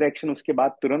अपना interaction उसके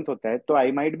बाद तुरंत होता है तो I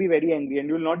might be very angry and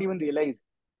you will not even realize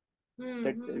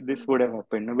that this would have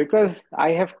happened because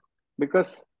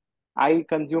I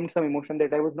consumed some emotion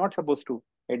that I was not supposed to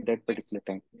at that yes particular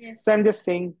time. Yes So I'm just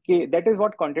saying that is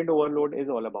what content overload is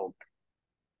all about.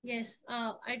 Yes,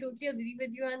 I totally agree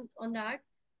with you on that.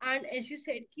 And as you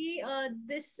said,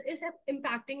 this is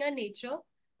impacting our nature,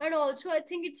 and also I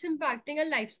think it's impacting our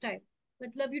lifestyle.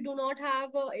 Matlab, you do not have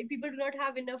people do not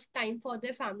have enough time for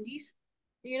their families,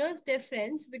 their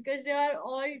friends, because they are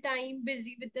all time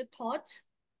busy with their thoughts,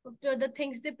 of the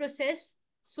things they process,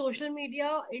 social media,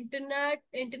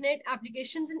 internet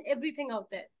applications, and everything out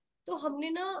there. तो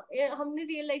हमने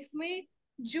real life में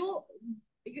जो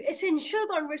essential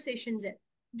conversations है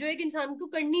जो एक इंसान को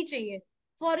करनी चाहिए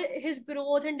for his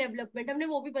growth and development हमने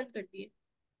वो भी बंद कर दिए.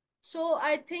 सो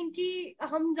आई थिंक कि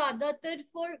हम ज्यादातर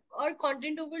फॉर और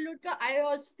कंटेंट ओवरलोड का आई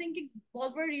आल्सो थिंक कि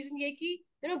बहुत बड़ा रीजन ये कि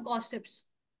गॉसिप्स.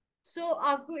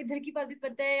 आपको इधर की बात भी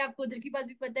पता है, आपको उधर की बात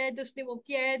भी पता है, तो उसने वो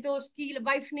किया है, तो उसकी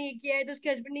वाइफ ने ये किया है, तो उसके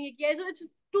हस्बैंड ने ये किया है, so it's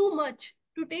too much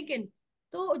to take इन.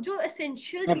 तो जो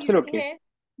एसेंशियल चीजें Absolutely. हैं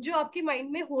जो आपके माइंड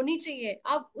में होनी चाहिए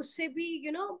आप उससे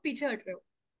भी पीछे हट रहे हो.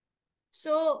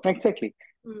 सो Exactly.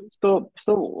 So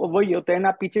वही होता है ना,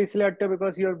 आप पीछे इसलिए हटते हो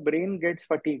because your brain gets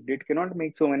fatigued. It cannot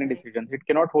make so many right decisions. It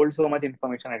cannot hold so much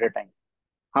information at a time.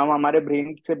 हम हमारे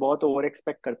ब्रेन से बहुत ओवर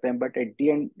एक्सपेक्ट करते हैं but at the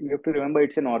end you have to remember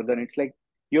it's an organ. It's like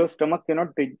your stomach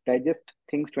cannot digest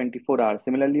things 24 hours.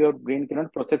 Similarly, your brain cannot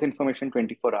process information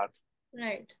 24 hours.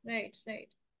 Right right right.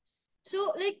 So,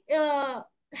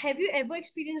 have you ever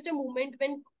experienced a moment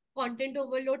when content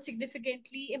overload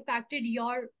significantly impacted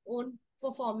your own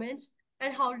performance,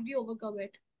 and how did you overcome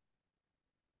it?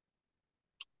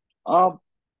 uh,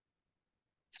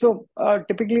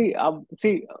 typically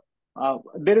see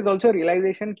there is also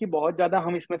realization कि बहुत ज्यादा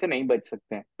हम इसमें से नहीं बच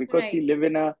सकते हैं because we Right, live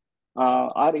in a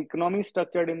our economy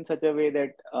structured in such a way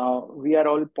that we are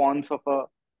all pawns of a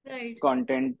right.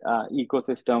 content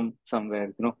ecosystem somewhere,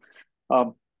 you know.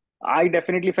 um, I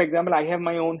definitely, for example, I have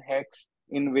my own hacks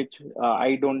in which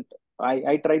I don't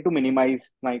I try to minimize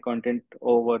my content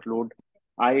overload.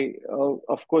 I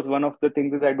of course, one of the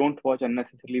things is I don't watch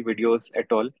unnecessarily videos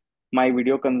at all. My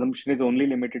video consumption is only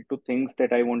limited to things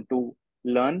that I want to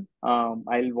learn.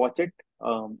 I'll watch it,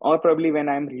 or probably when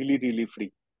I'm really really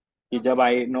free कि जब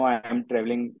Okay. I know I am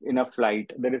traveling in a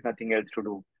flight, there is nothing else to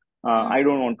do. I Hmm.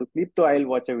 don't want to sleep, so I'll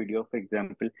watch a video, for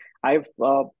example. I've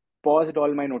paused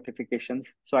all my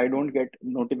notifications, so I don't get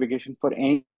notification for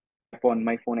any app on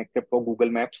my phone except for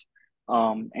Google Maps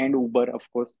and Uber, of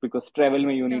course, because travel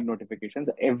may you Yeah. need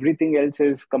notifications. Everything else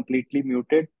is completely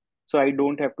muted, so I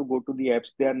don't have to go to the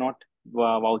apps. They are not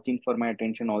vouching for my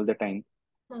attention all the time.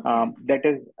 Okay. That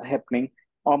is happening.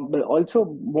 But also,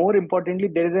 more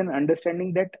importantly, there is an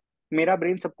understanding that मेरा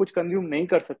brain सब कुछ consume नहीं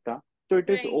कर सकता, तो it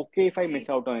is Right. Okay if I Right. Miss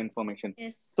out on information.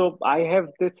 Yes. So I have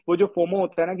this, वो जो FOMO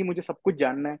होता है ना कि मुझे सब कुछ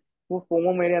जानना है, वो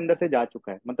फोमो मेरे अंदर से जा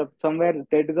चुका है. मतलब somewhere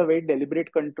that is a very deliberate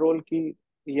control कि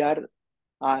यार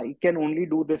I can only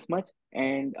do this much,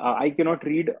 and I cannot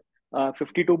read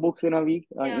 52 books in a week,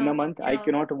 in a Yeah. month. I Yeah.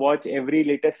 cannot watch every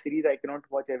latest series. I cannot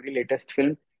watch every latest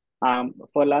film.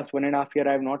 For last 1.5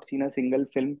 years, I have not seen a single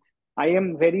film. I am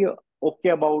very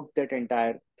okay about that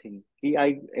entire thing.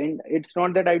 And it's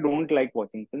not that I don't like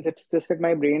watching films. It's just that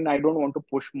my brain, I don't want to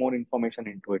push more information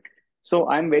into it. So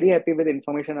I'm very happy with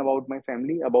information about my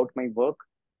family, about my work,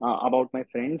 about my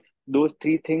friends, those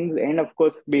three things, and of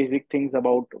course basic things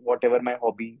about whatever my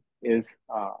hobby is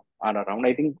are around.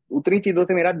 I think उतनी चीजों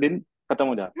से मेरा दिन खत्म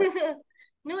हो जाता है.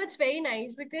 No, it's very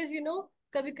nice because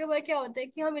कभी कभार क्या होता है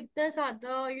कि हम इतना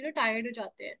ज्यादा टायर्ड हो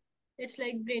जाते हैं. It's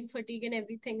like brain fatigue and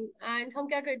everything, and हम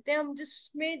क्या करते हैं, हम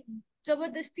जिसमें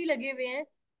जबरदस्ती लगे हुए हैं,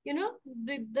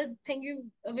 the thing you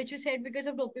which you said because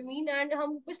of dopamine, and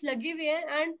हम बस लगे हुए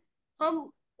हैं, एंड हम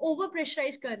ओवर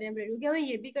प्रेशराइज कर रहे हैं ब्रेन को कि हमें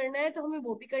ये भी करना है तो हमें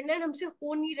वो भी करना है, and हमसे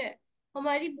हो नहीं रहा है.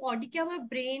 हमारी बॉडी क्या, हमारा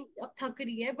ब्रेन अब थक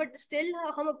रही है, बट स्टिल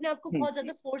हम अपने आप को बहुत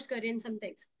ज्यादा फोर्स कर रहे हैं इन some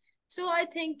things. So I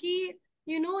think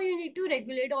you need to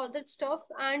regulate all that stuff,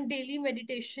 and daily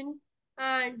meditation,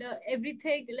 and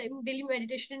everything like daily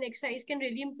meditation and exercise can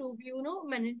really improve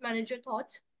manage your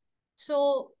thoughts.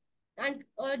 So and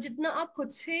जितना आप खुद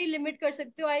से limit कर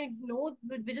सकते हो, I know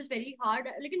which is very hard,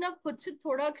 लेकिन आप खुद से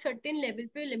थोड़ा सर्टेन लेवल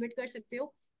पे लिमिट कर सकते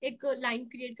हो, एक लाइन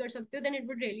क्रिएट कर सकते हो, then it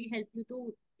would really help you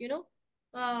to you know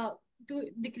to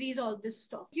decrease all this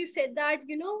stuff. You said that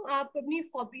आप अपनी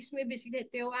hobbies में busy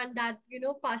रहते हो and that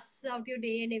passes out your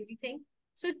day and everything.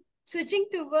 So switching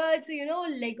towards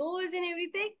Legos and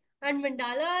everything and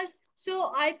mandalas.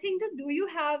 So I think that, do you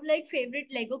have like favorite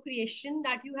Lego creation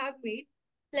that you have made?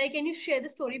 Like, can you share the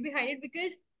story behind it?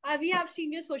 Because we have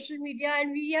seen your social media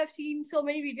and we have seen so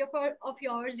many of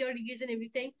yours, your reels and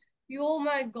everything. Oh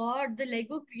my God, the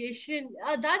Lego creation,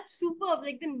 that's superb,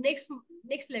 like the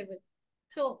next level.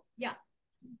 So yeah.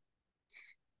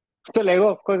 So Lego,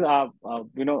 of course,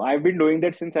 I've been doing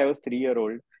that since I was 3 year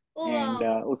old, Oh and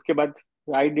wow. uske baad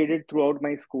I did it throughout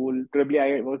my school. Probably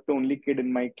I was the only kid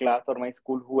in my class or my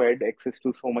school who had access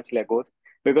to so much Legos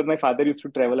because my father used to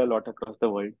travel a lot across the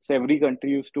world. So every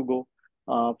country used to go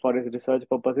for his research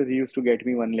purposes. He used to get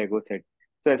me one Lego set.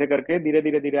 So ऐसे करके धीरे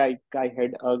धीरे धीरे I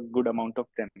had a good amount of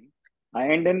them.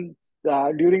 And then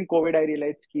during COVID I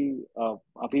realized कि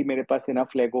अभी मेरे पास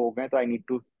enough Lego हो गए, तो I need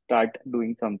to start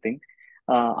doing something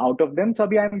out of them. So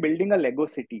abhi I'm building a Lego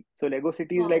city. So Lego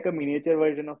city is like Wow. a miniature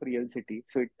version of real city.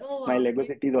 So Oh my wow. Lego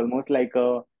Okay. city is almost like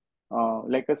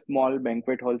a small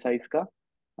banquet hall size ka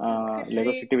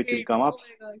Lego city which will Great. come up. Oh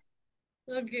my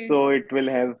God. Okay. So it will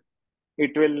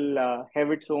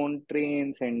have its own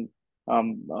trains and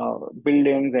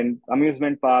buildings and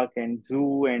amusement park and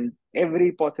zoo and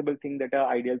every possible thing that a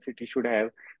ideal city should have.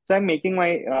 So I'm making my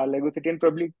Lego city, and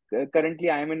probably currently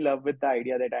I am in love with the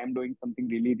idea that I'm doing something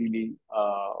really, really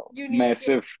Unique and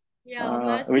massive,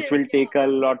 yeah, which massive. will Yeah. take a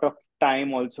lot of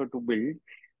time also to build.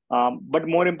 But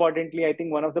more importantly, I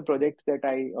think one of the projects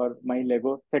or my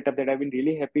Lego setup that I've been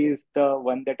really happy is the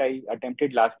one that I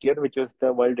attempted last year, which was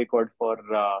the world record for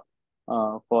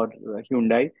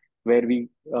Hyundai, where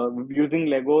using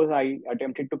Legos, I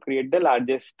attempted to create the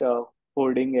largest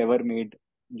hoarding ever made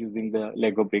using the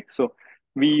Lego bricks. So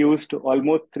we used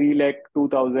almost 3 lakh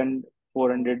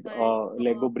 2,400 My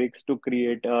Lego God. bricks to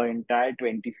create an entire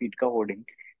 20 feet ka hoarding.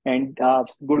 And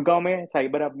Gurgaon mein,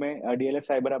 Cyber Hub mein, DLS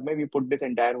Cyber Hub mein, we put this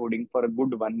entire hoarding for a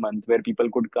good 1 month where people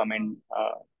could come Wow. and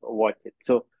watch it.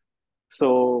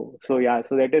 So yeah,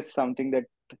 so that is something that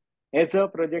as a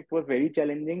project was very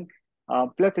challenging.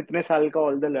 Plus, itne saal ka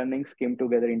all the learnings came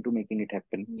together into making it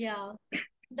happen. Yeah.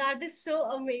 That is so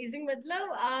amazing, मतलब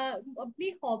अपनी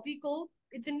hobby को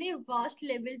इतने vast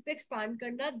level पे expand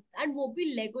करना, and वो भी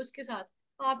Legos के साथ,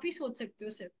 आप ही सोच सकते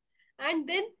हो सिर्फ, and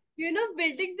then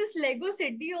building this Lego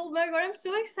city, oh my God, I am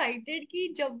so excited कि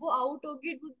जब वो आउट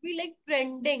होगी it would be like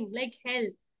trending like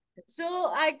hell. So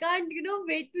I can't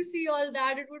wait to see all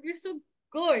that, it would be so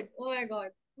good. Oh my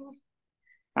God.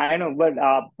 I know, but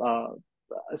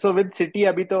so with City,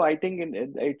 abhi to I think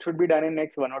it should be done in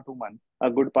next 1 or 2 months. A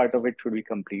good part of it should be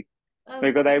complete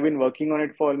because I've Okay. been working on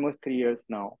it for almost 3 years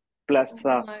now. Plus,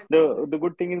 Oh my god. the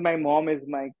good thing is my mom is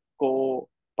my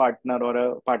co-partner or a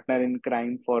partner in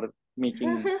crime for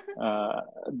making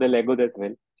the Legos as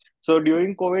well. So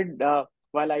during COVID,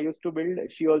 while I used to build,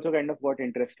 she also kind of got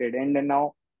interested, and then now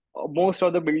most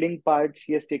of the building part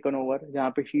she has taken over.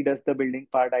 जहाँ पे she does the building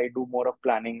part, I do more of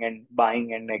planning and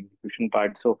buying and execution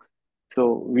part. So Oh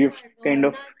we've my kind god,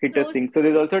 of that's hit a so thing. So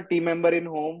there's sweet. also a team member in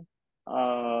home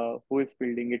who is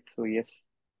building it. So yes.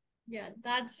 Yeah,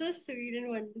 that's so sweet and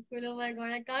wonderful. Oh my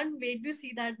God, I can't wait to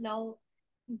see that now.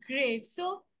 Great.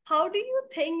 So, how do you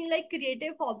think like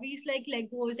creative hobbies like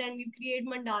Legos and you create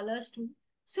mandalas too,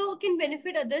 so can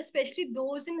benefit others, especially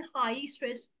those in high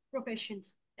stress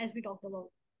professions, as we talked about?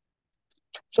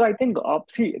 So I think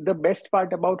see the best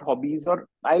part about hobbies, or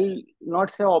I'll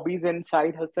not say hobbies and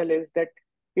side hustle, is that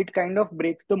it kind of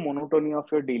breaks the monotony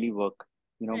of your daily work.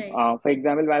 Right. For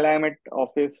example, while I am at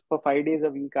office for 5 days a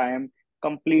week, I am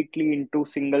completely into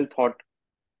single thought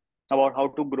about how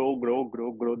to grow, grow,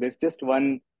 grow, grow. There's just one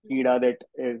ida that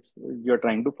is you're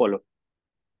trying to follow.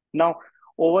 Now,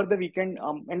 over the weekend,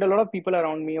 and a lot of people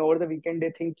around me over the weekend,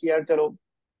 they think, यार चलो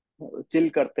chill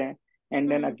करते हैं, and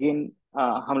then Hmm. Again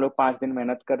हम लोग 5 दिन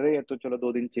मेहनत कर रहे हैं तो चलो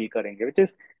 2 दिन चिल करेंगे, विच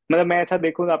इज मतलब मैं ऐसा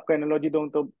देखूँ आपको एनालॉजी दूं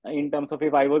तो in terms of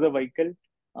if I was a vehicle,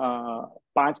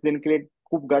 5 दिन के लिए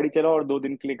खूब गाड़ी चलाओ और 2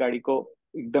 दिन के लिए गाड़ी को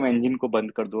एकदम इंजन को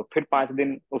बंद कर दो, फिर 5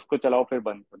 दिन उसको चलाओ फिर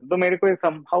बंद कर दो, तो मेरे को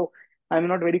somehow I am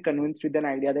not very convinced with an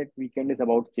idea that weekend is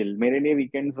about chill. मेरे लिए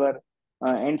weekends were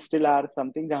and still are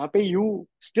something जहाँ पे you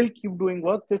still keep doing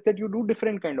work, just that you do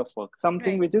different kind of work,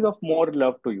 something Right. Which is of more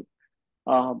love to you.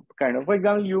 Kind of. For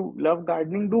example, you love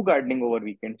gardening, do gardening over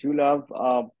weekends. You love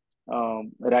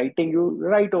writing, you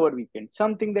write over weekend.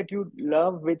 Something that you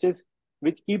love, which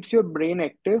keeps your brain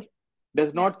active, does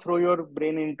Yeah, not throw your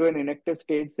brain into an inactive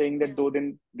state, saying that yeah. 2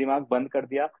 दिन दिमाग बंद कर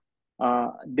दिया.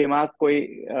 दिमाग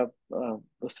कोई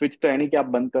switch तो है नहीं कि आप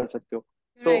बंद कर सकते हो.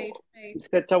 तो Right, right,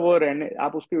 इससे अच्छा वो रहने,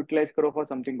 आप उसको यूटिलाइज करो for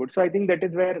something good. So I think that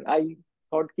is where I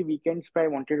thought कि वीकेंड्स पे I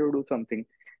wanted to do something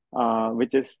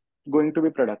which is going to be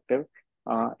productive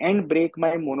and break my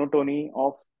monotony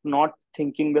of not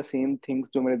thinking the same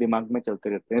things जो मेरे दिमाग में चलते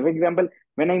रहते हैं. For example,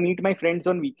 when I meet my friends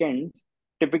on weekends,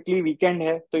 typically weekend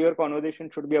है तो your conversation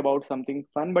should be about something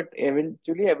fun, but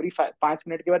eventually every 5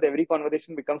 minute के बाद every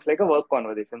conversation becomes like a work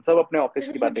conversation. सब अपने ऑफिस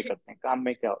की बातें okay, करते हैं, काम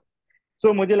में क्या हो.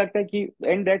 सो मुझे लगता है कि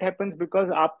एंड दैट हैपेंस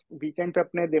बिकॉज आप वीकेंड पे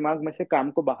अपने दिमाग में से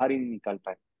काम को बाहर ही नहीं निकाल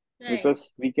पाए. right,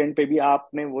 बिकॉज वीकेंड पे भी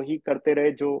आपने वही करते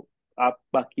रहे जो आप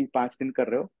बाकी 5 दिन कर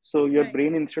रहे हो. So your right.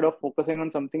 Brain instead of focusing on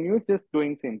something new is just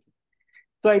doing same.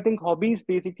 So I think hobbies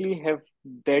basically have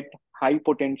that high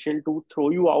potential to throw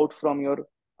you out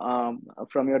um,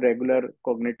 from your regular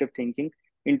cognitive thinking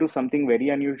into something very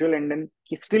unusual, and then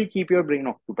still keep your brain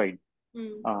occupied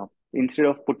Hmm. uh, instead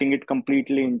of putting it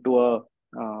completely into a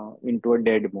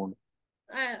dead mode.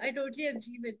 I totally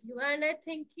agree with you, and I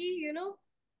think कि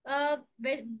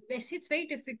वैसे it's very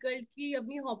difficult कि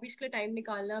अपनी hobbies के लिए time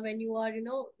निकालना when you are in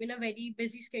a very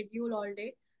busy schedule all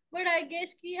day. But I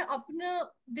guess कि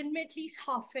अपना दिन में at least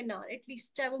half an hour, at least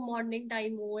चाहे वो morning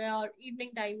time हो या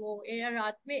evening time हो या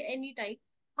रात में any time,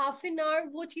 half an hour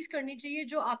वो चीज करनी चाहिए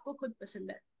जो आपको खुद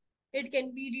पसंद है. It can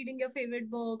be reading your favorite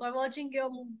book or watching your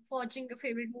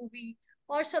favorite movie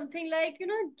or something like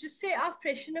जिससे आप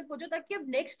फ्रेशन अप हो जाओ ताकि आप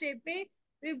नेक्स्ट डे पे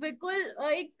बिल्कुल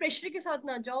एक प्रेशर के साथ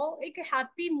ना जाओ, एक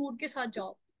हैप्पी मूड के साथ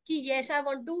जाओ कि yes I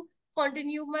want to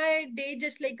continue my day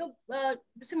just like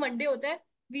जैसे मंडे होता है.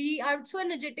 We are so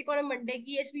energetic on a Monday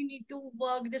कि yes we need to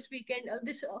work this weekend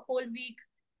this whole week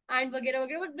and वगैरह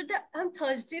वगैरह. बट हम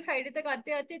थर्सडे फ्राइडे तक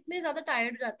आते आते इतने ज्यादा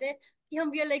टायर्ड हो जाते हैं कि हम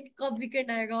वी आर लाइक कब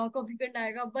वीकेंड आएगा,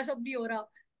 बस अब नहीं हो रहा.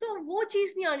 तो वो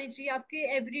चीज नहीं आनी चाहिए आपके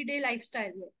एवरीडे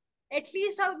लाइफस्टाइल में.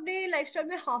 एटलीस्ट आप अपने लाइफस्टाइल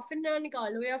में हाफ एन आवर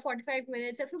निकालो या 45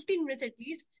 मिनट्स या 15 मिनट्स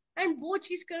एटलीस्ट, एंड वो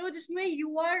चीज करो जिसमें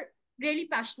you are really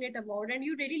passionate about and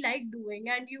you really like doing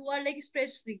and you are like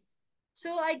stress free.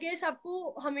 So I guess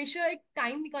आपको हमेशा एक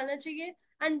टाइम निकालना चाहिए.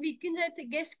 एंड वीकेंड आई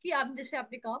गेस कि आप जैसे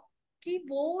आपने कहा कि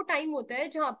वो टाइम होता है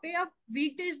जहाँ पे आप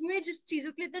वीकडेज में जिस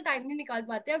चीजों के लिए इतना टाइम नहीं निकाल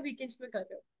पाते आप वीकेंड्स में कर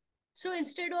रहे हो. So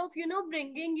instead of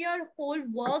bringing your whole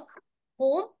work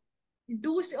home,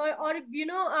 or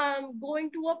going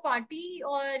to a party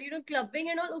or clubbing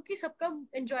and all. Okay, सबका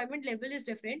enjoyment level is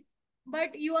different, but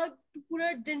you are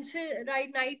पूरा दिन से right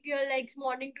night you're like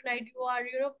morning to night you are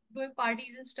doing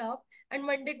parties and stuff, and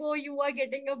Monday ko you are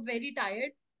getting up very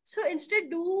tired. So instead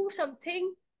do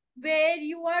something where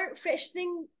you are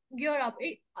freshening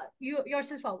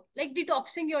yourself out, like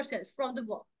detoxing yourself from the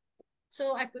work.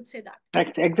 So I could say that.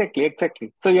 Exactly,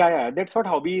 exactly. So yeah, that's what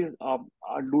hobbies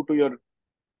do to your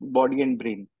body and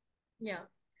brain. Yeah.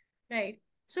 Right.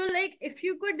 So, like, if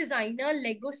you could design a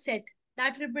Lego set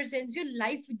that represents your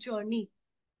life journey,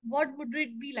 what would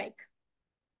it be like?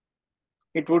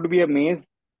 It would be a maze.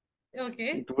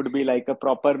 Okay. It would be like a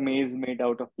proper maze made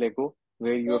out of Lego,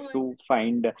 where you Oh have my. to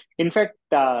find. In fact,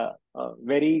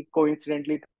 very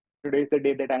coincidentally, today is the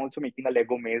day that I'm also making a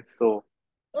Lego maze. So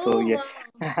Oh yes.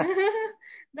 wow.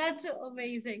 That's so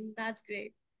amazing. That's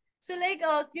great. So, like,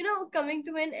 coming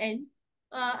to an end,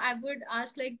 I would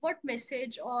ask, like, what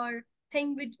message or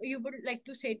thing which you would like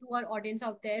to say to our audience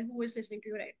out there who is listening to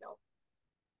you right now?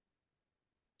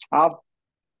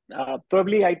 uh,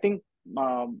 Probably, I think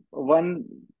one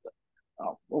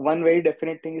very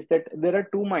definite thing is that there are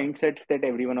two mindsets that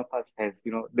every one of us has.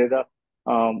 There's a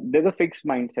fixed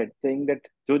mindset saying that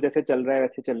जो जैसे चल रहा है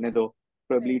वैसे चलने दो.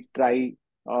 Probably Right. try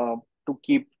to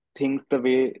keep things the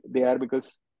way they are,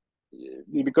 because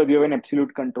you have an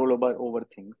absolute control over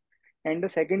things. And the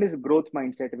second is growth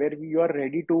mindset, where you are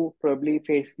ready to probably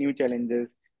face new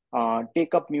challenges,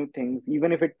 take up new things,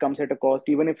 even if it comes at a cost,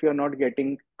 even if you're not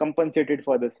getting compensated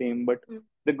for the same. But Mm.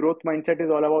 the growth mindset is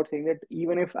all about saying that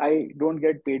even if I don't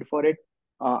get paid for it,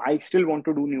 I still want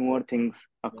to do newer things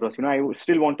Yeah. across. I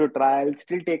still want to try. I'll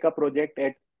still take a project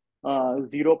at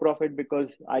zero profit because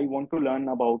I want to learn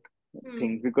about Hmm.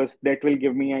 things, because that will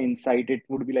give me an insight. It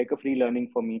would be like a free learning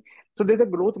for me. So there's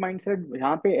a growth mindset.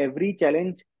 यहाँ पे every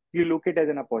challenge you look it as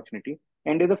an opportunity,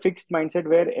 and there's a fixed mindset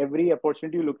where every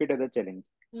opportunity you look it as a challenge.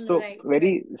 So Right. Right. very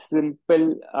simple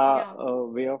Yeah.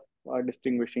 way of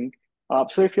distinguishing.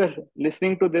 So if you're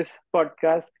listening to this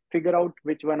podcast, figure out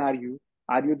which one are you.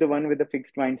 Are you the one with a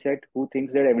fixed mindset who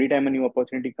thinks that every time a new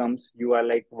opportunity comes, you are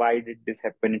like, why did this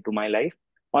happen into my life?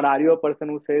 Or are you a person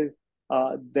who says,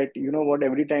 that you know what,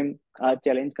 every time a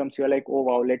challenge comes, you're like, oh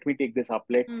wow, let me take this up,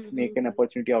 let's make an Mm-hmm.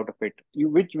 opportunity out of it. You,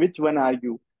 which one are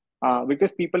you?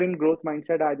 Because people in growth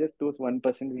mindset are just those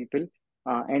 1% people,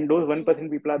 and those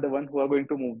 1% people are the one who are going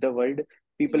to move the world.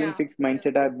 People in Yeah. fixed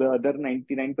mindset are the other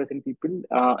 99% people,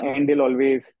 and they'll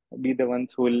always be the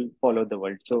ones who will follow the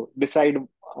world. So decide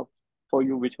uh, for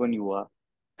you which one you are.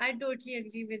 I totally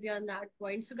agree with you on that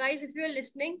point. So, guys, if you're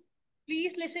listening,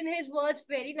 please listen his words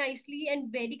very nicely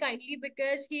and very kindly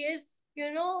because he is,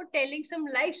 telling some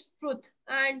life's truth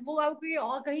and वो आपको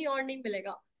और कहीं और नहीं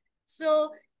मिलेगा.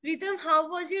 So, Ritam, how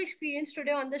was your experience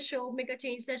today on the show? Make a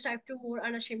change. Let's dive to more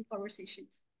unashamed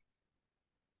conversations.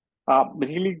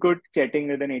 Really good chatting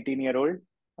with an 18-year-old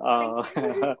Thank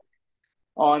you.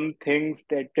 on things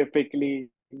that typically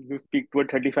you speak to a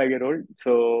 35-year-old.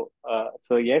 So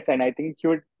yes, and I think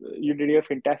you did a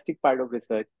fantastic part of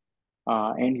research,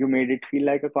 and you made it feel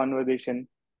like a conversation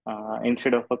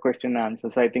instead of a question and answer.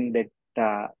 So I think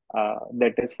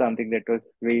that is something that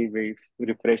was very, very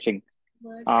refreshing.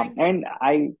 Much. Thank you so And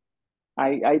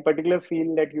I particularly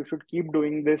feel that you should keep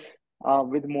doing this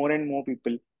with more and more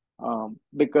people,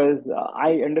 because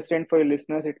I understand for your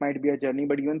listeners it might be a journey,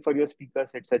 but even for your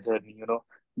speakers it's a journey. You know,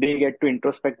 they get to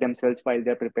introspect themselves while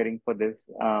they're preparing for this.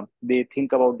 They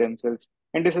think about themselves,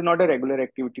 and this is not a regular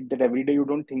activity that every day you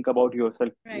don't think about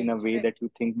yourself in Right, a way right, that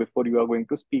you think before you are going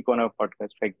to speak on a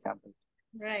podcast, for example.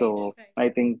 right, So right. I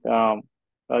think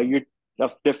you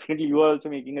definitely you are also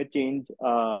making a change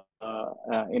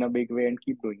in a big way, and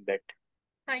keep doing that.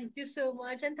 Thank you so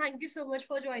much. And thank you so much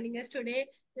for joining us today.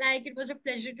 Like, it was a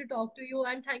pleasure to talk to you.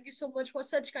 And thank you so much for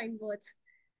such kind words.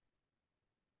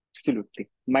 Absolutely.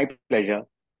 My pleasure.